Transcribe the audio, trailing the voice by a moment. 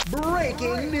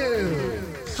Breaking news.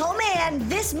 Oh man,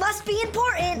 this must be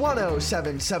important.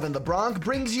 1077 The Bronc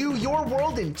brings you your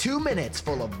world in 2 minutes,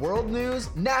 full of world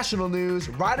news, national news,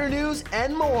 rider news,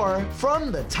 and more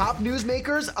from the top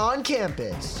newsmakers on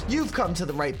campus. You've come to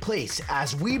the right place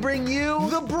as we bring you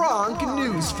the Bronc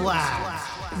News Flash.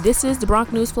 This is the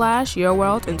Bronc News Flash, your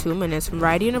world in 2 minutes from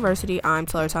Rider University. I'm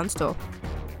Taylor Tunstall.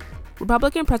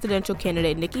 Republican presidential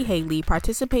candidate Nikki Haley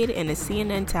participated in a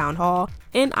CNN town hall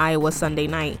in Iowa Sunday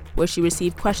night, where she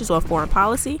received questions on foreign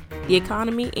policy, the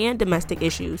economy, and domestic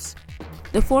issues.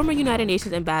 The former United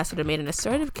Nations ambassador made an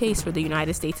assertive case for the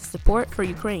United States' support for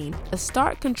Ukraine, a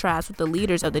stark contrast with the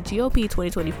leaders of the GOP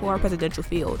 2024 presidential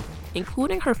field,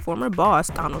 including her former boss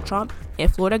Donald Trump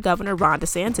and Florida Governor Ron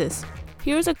DeSantis.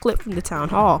 Here's a clip from the town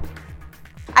hall.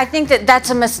 I think that that's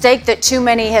a mistake that too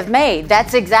many have made.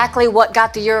 That's exactly what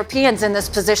got the Europeans in this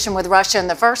position with Russia in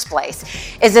the first place,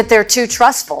 is that they're too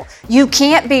trustful. You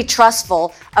can't be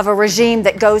trustful of a regime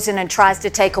that goes in and tries to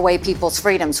take away people's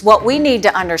freedoms. What we need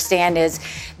to understand is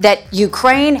that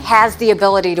Ukraine has the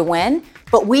ability to win,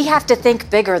 but we have to think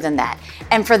bigger than that.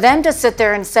 And for them to sit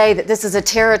there and say that this is a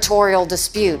territorial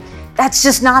dispute, that's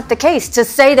just not the case. To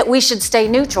say that we should stay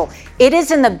neutral, it is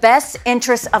in the best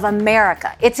interest of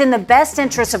America. It's in the best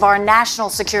interest of our national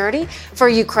security for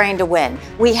Ukraine to win.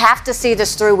 We have to see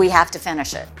this through. We have to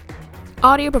finish it.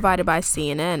 Audio provided by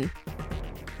CNN.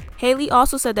 Haley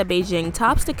also said that Beijing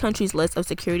tops the country's list of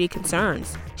security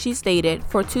concerns. She stated,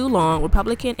 "For too long,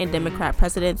 Republican and Democrat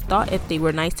presidents thought if they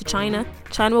were nice to China,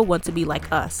 China would want to be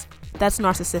like us. That's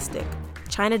narcissistic.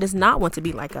 China does not want to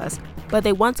be like us, but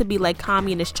they want to be like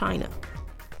communist China."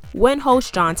 When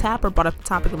host John Tapper brought up the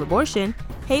topic of abortion,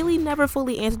 Haley never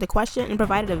fully answered the question and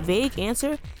provided a vague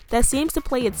answer that seems to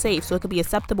play it safe so it could be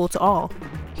acceptable to all.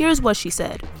 Here's what she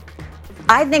said.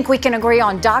 I think we can agree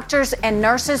on doctors and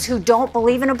nurses who don't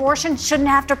believe in abortion shouldn't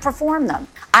have to perform them.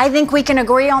 I think we can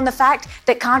agree on the fact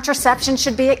that contraception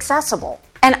should be accessible.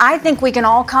 And I think we can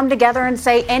all come together and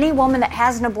say any woman that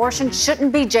has an abortion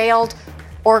shouldn't be jailed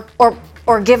or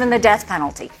given the death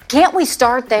penalty. Can't we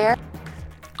start there?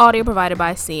 Audio provided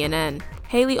by CNN.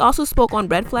 Haley also spoke on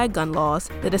red flag gun laws,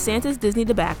 the DeSantis Disney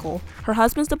debacle, her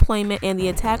husband's deployment, and the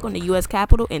attack on the U.S.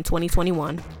 Capitol in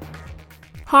 2021.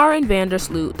 Harren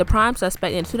Vandersloot, the prime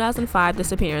suspect in the 2005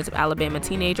 disappearance of Alabama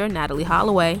teenager Natalie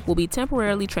Holloway, will be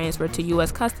temporarily transferred to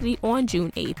U.S. custody on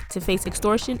June 8th to face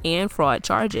extortion and fraud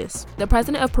charges. The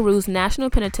president of Peru's National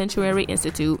Penitentiary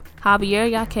Institute, Javier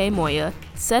Yaque Moya,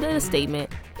 said in a statement,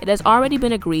 "It has already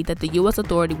been agreed that the U.S.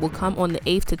 authority will come on the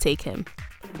 8th to take him."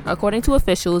 According to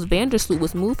officials, Vandersloot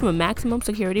was moved from a maximum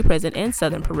security prison in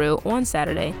southern Peru on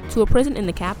Saturday to a prison in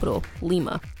the capital,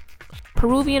 Lima.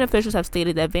 Peruvian officials have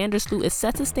stated that Vandersloot is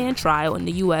set to stand trial in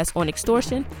the U.S. on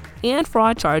extortion and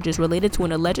fraud charges related to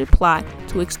an alleged plot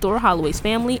to extort Holloway's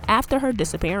family after her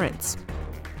disappearance.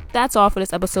 That's all for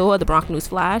this episode of the Bronc News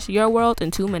Flash, your world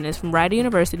in 2 minutes from Rider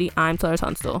University. I'm Taylor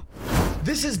Tunstall.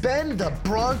 This has been the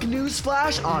Bronc News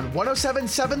Flash on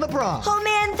 1077 The Bronc. Oh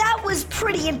man, that was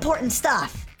pretty important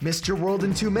stuff. Missed your world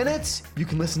in 2 minutes? You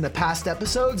can listen to past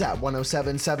episodes at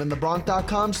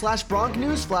 1077thebronc.com/Bronc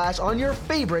News Flash on your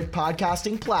favorite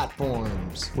podcasting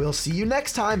platforms. We'll see you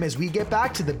next time as we get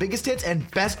back to the biggest hits and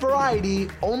best variety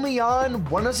only on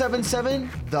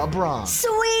 1077 The Bronc.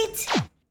 Sweet.